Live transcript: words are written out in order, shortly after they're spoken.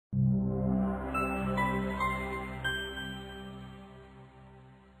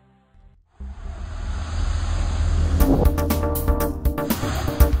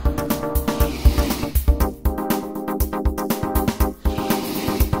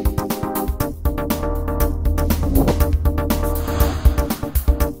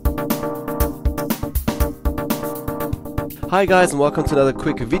Hi guys, and welcome to another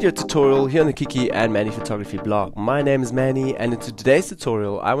quick video tutorial here on the Kiki and Manny Photography blog. My name is Manny, and in today's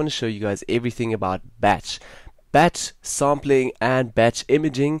tutorial I want to show you guys everything about batch sampling and batch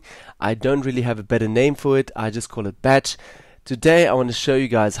imaging. I don't really have a better name for it, I just call it batch. Today I want to show you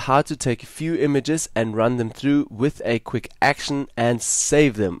guys how to take a few images and run them through with a quick action and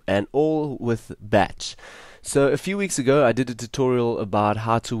save them, and all with batch. So a few weeks ago I did a tutorial about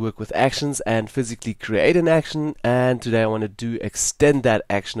how to work with actions and physically create an action, and today I want to extend that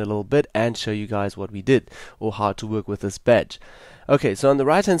action a little bit and show you guys what we did or how to work with this batch. Okay, so on the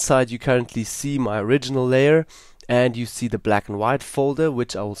right hand side you currently see my original layer, and you see the black and white folder,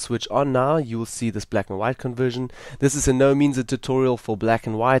 which I will switch on now. You will see this black and white conversion. This is in no means a tutorial for black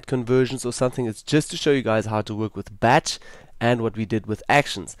and white conversions or something. It's just to show you guys how to work with batch and what we did with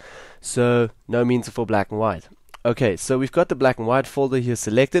actions. So no means for black and white. Okay, so we've got the black and white folder here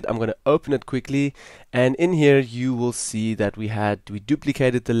selected. I'm going to open it quickly, and in here you will see that we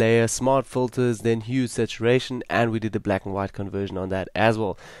duplicated the layer, smart filters, then hue, saturation, and we did the black and white conversion on that as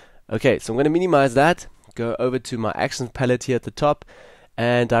well. Okay, so I'm going to minimize that, go over to my actions palette here at the top,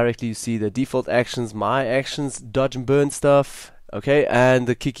 and directly you see the default actions, my actions, dodge and burn stuff, okay, and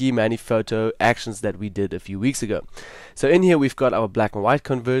the Kiki Manny photo actions that we did a few weeks ago. So in here we've got our black and white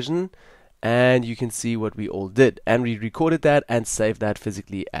conversion, and you can see what we all did, and we recorded that and saved that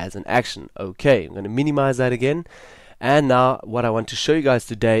physically as an action. Okay, I'm going to minimize that again, and now what I want to show you guys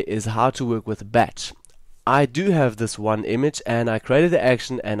today is how to work with batch. I do have this one image, and I created the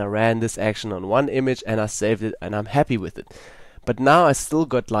action and I ran this action on one image and I saved it, and I'm happy with it. But now I still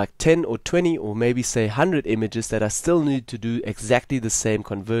got like 10 or 20 or maybe say 100 images that I still need to do exactly the same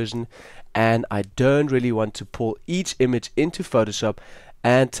conversion, and I don't really want to pull each image into Photoshop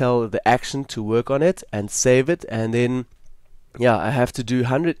and tell the action to work on it and save it, and then yeah, I have to do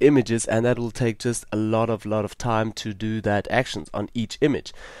 100 images, and that will take just a lot of time to do that actions on each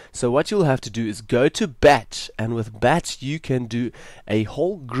image. So what you'll have to do is go to batch, and with batch you can do a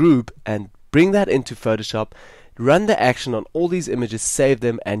whole group and bring that into Photoshop, run the action on all these images, save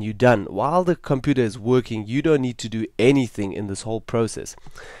them, and you're done. While the computer is working, you don't need to do anything in this whole process.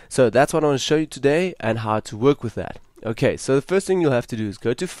 So that's what I want to show you today and how to work with that. Okay, so the first thing you'll have to do is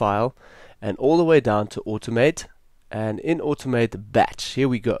go to File and all the way down to Automate, and in Automate, Batch. Here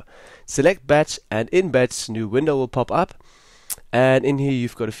we go. Select Batch, and in Batch new window will pop up, and in here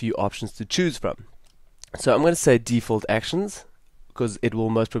you've got a few options to choose from. So I'm going to say Default Actions, because it will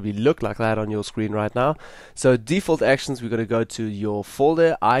most probably look like that on your screen right now. So default actions, we're going to go to your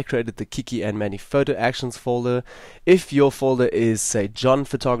folder. I created the Kiki and Manny photo actions folder. If your folder is say John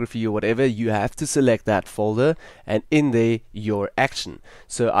photography or whatever, you have to select that folder, and in there your action.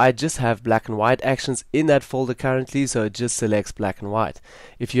 So I just have black and white actions in that folder currently, so it just selects black and white.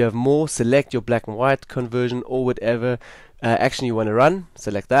 If you have more, select your black and white conversion or whatever action you want to run,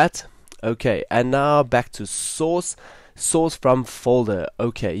 select that. Okay, and now back to source from folder.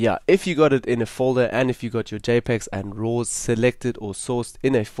 Okay, yeah, if you got it in a folder, and if you got your JPEGs and RAWs selected or sourced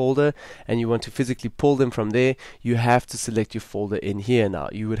in a folder and you want to physically pull them from there, you have to select your folder in here. Now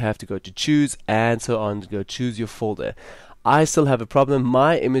you would have to go to choose and so on to go choose your folder. I still have a problem.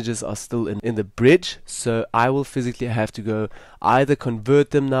 My images are still in the bridge, so I will physically have to go either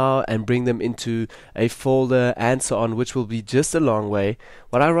convert them now and bring them into a folder and so on, which will be just a long way.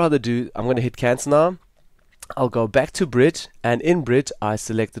 What I rather do, I'm going to hit cancel now. I'll go back to bridge, and in bridge I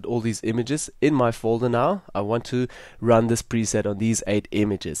selected all these images in my folder. Now I want to run this preset on these 8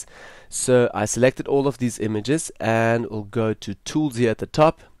 images, so I selected all of these images, and we'll go to tools here at the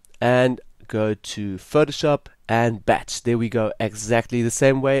top and go to Photoshop and batch. There we go, exactly the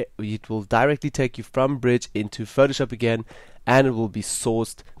same way. It will directly take you from bridge into Photoshop again, and it will be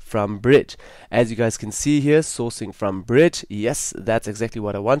sourced from bridge. As you guys can see here, sourcing from bridge. Yes, that's exactly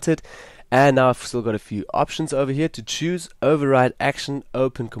what I wanted. And now I've still got a few options over here to choose. Override action,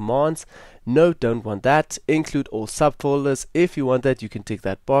 open commands. No, don't want that. Include all subfolders. If you want that, you can tick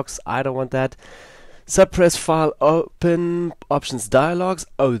that box. I don't want that. Suppress file, open options dialogues.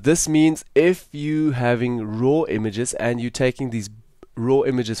 Oh, this means if you having raw images and you're taking these raw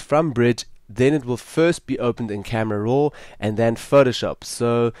images from bridge, then it will first be opened in Camera Raw and then Photoshop.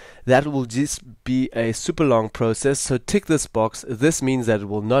 So that will just be a super long process. So tick this box. This means that it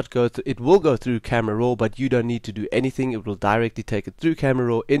will not go through, it will go through Camera Raw, but you don't need to do anything. It will directly take it through Camera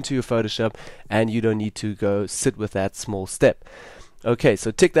Raw into your Photoshop, and you don't need to go sit with that small step. Okay,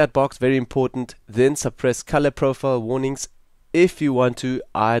 so tick that box, very important. Then suppress color profile warnings. if you want to.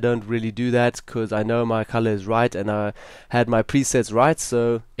 I don't really do that because I know my color is right and I had my presets right,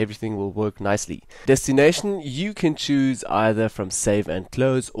 so everything will work nicely. Destination, you can choose either from save and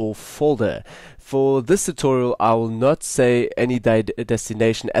close or folder. For this tutorial I will not say any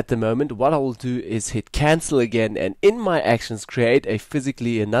destination at the moment. What I will do is hit cancel again, and in my actions create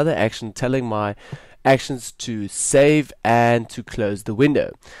physically another action telling my actions to save and to close the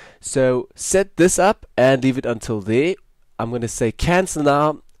window. So set this up and leave it until there. I'm going to say cancel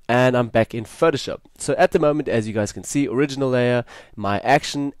now, and I'm back in Photoshop. So at the moment, as you guys can see, original layer, my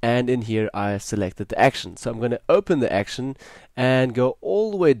action, and in here I selected the action. So I'm going to open the action and go all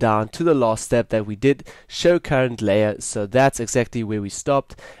the way down to the last step that we did, show current layer. So that's exactly where we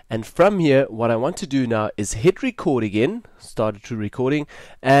stopped. And from here, what I want to do now is hit record again, started to recording.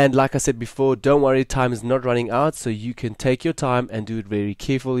 And like I said before, don't worry, time is not running out, so you can take your time and do it very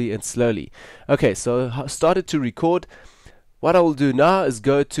carefully and slowly. Okay, so I started to record. What I will do now is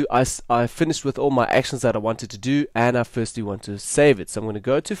go to, I finished with all my actions that I wanted to do, and I firstly want to save it. So I'm going to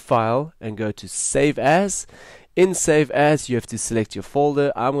go to File and go to Save As. In Save As, you have to select your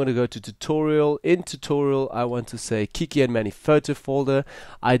folder. I'm going to go to Tutorial. In Tutorial, I want to say Kiki and Manny Photo folder.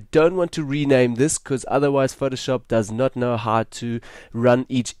 I don't want to rename this because otherwise Photoshop does not know how to run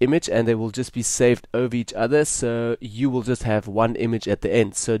each image and they will just be saved over each other. So you will just have one image at the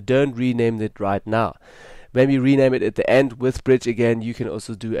end. So don't rename it right now. Maybe rename it at the end with bridge again. You can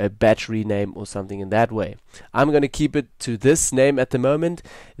also do a batch rename or something in that way. I'm going to keep it to this name at the moment.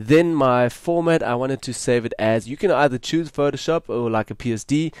 Then my format, I wanted to save it as, you can either choose Photoshop or like a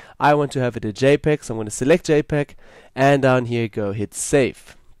PSD. I want to have it a JPEG, so I'm going to select JPEG, and down here go hit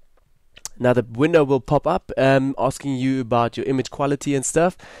save. Now the window will pop up asking you about your image quality and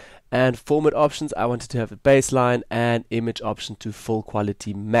stuff. And format options, I wanted to have a baseline, and image option to full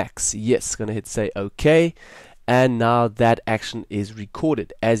quality max. Yes, gonna hit say OK, and now that action is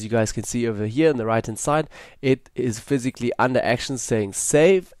recorded. As you guys can see over here on the right hand side, it is physically under actions saying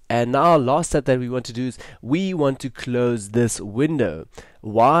save. And now last step that we want to do is we want to close this window.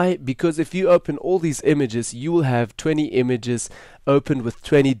 Why? Because if you open all these images, you will have 20 images opened with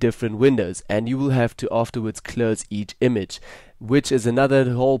 20 different windows, and you will have to afterwards close each image, which is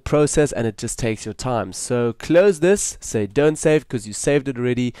another whole process, and it just takes your time. So close this, say don't save because you saved it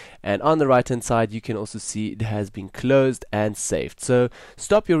already, and on the right hand side you can also see it has been closed and saved. So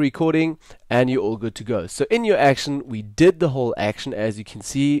stop your recording and you're all good to go. So in your action, we did the whole action, as you can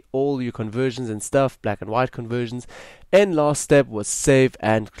see, all your conversions and stuff, black and white conversions, and last step was save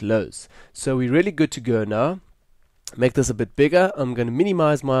and close. So we're really good to go now. Make this a bit bigger. I'm going to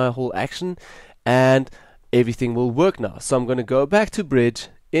minimize my whole action and everything will work now. So I'm going to go back to bridge.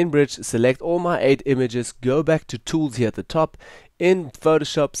 In bridge, select all my 8 images, go back to tools here at the top. In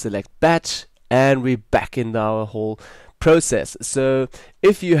Photoshop, select batch, and we're back in our whole process. So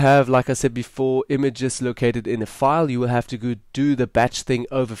if you have, like I said before, images located in a file, you will have to go do the batch thing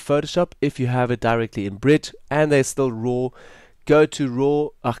over Photoshop. If you have it directly in bridge and they're still raw, go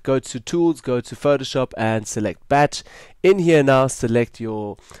to go to tools, go to Photoshop and select batch. In here now, select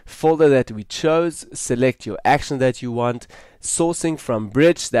your folder that we chose, select your action that you want, sourcing from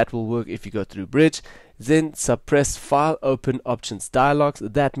bridge, that will work if you go through bridge. Then suppress file open options dialogs,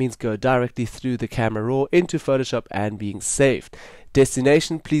 that means go directly through the camera raw into Photoshop and being saved.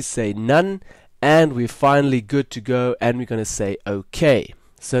 Destination, please say none, and we're finally good to go, and we're going to say OK.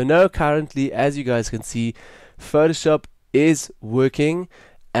 So now currently, as you guys can see, Photoshop is working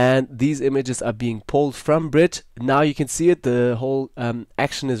and these images are being pulled from bridge. Now you can see it, the whole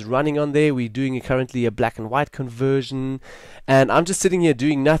action is running on there. We're doing currently a black and white conversion, and I'm just sitting here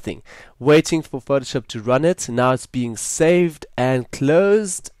doing nothing, waiting for Photoshop to run it. Now it's being saved and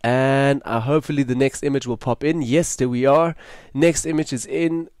closed, and hopefully the next image will pop in. Yes, there we are, next image is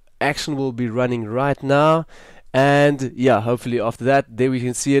in, action will be running right now, and yeah, hopefully after that, there we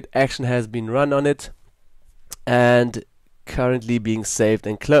can see it, action has been run on it and currently being saved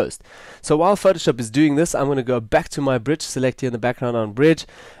and closed. So while Photoshop is doing this, I'm going to go back to my bridge, select here in the background on bridge,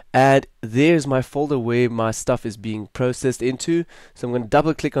 and there's my folder where my stuff is being processed into. So I'm going to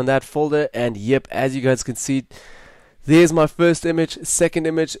double click on that folder, and yep, as you guys can see, there's my first image, second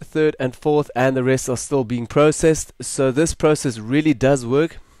image, third and fourth, and the rest are still being processed. So this process really does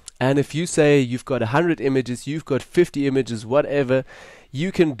work. And if you say you've got 100 images, you've got 50 images, whatever,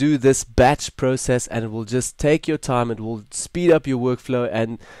 you can do this batch process and it will just take your time. It will speed up your workflow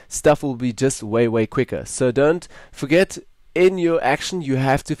and stuff will be just way quicker. So don't forget, in your action you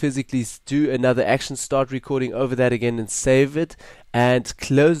have to physically do another action, start recording over that again and save it and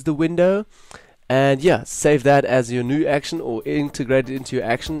close the window. and yeah, save that as your new action or integrate it into your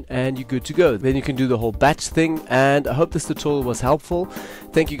action, and you're good to go. Then you can do the whole batch thing, and I hope this tutorial was helpful.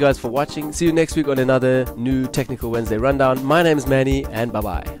 Thank you guys for watching. See you next week on another new Technical Wednesday rundown. My name is Manny, and bye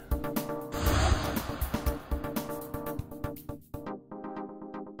bye.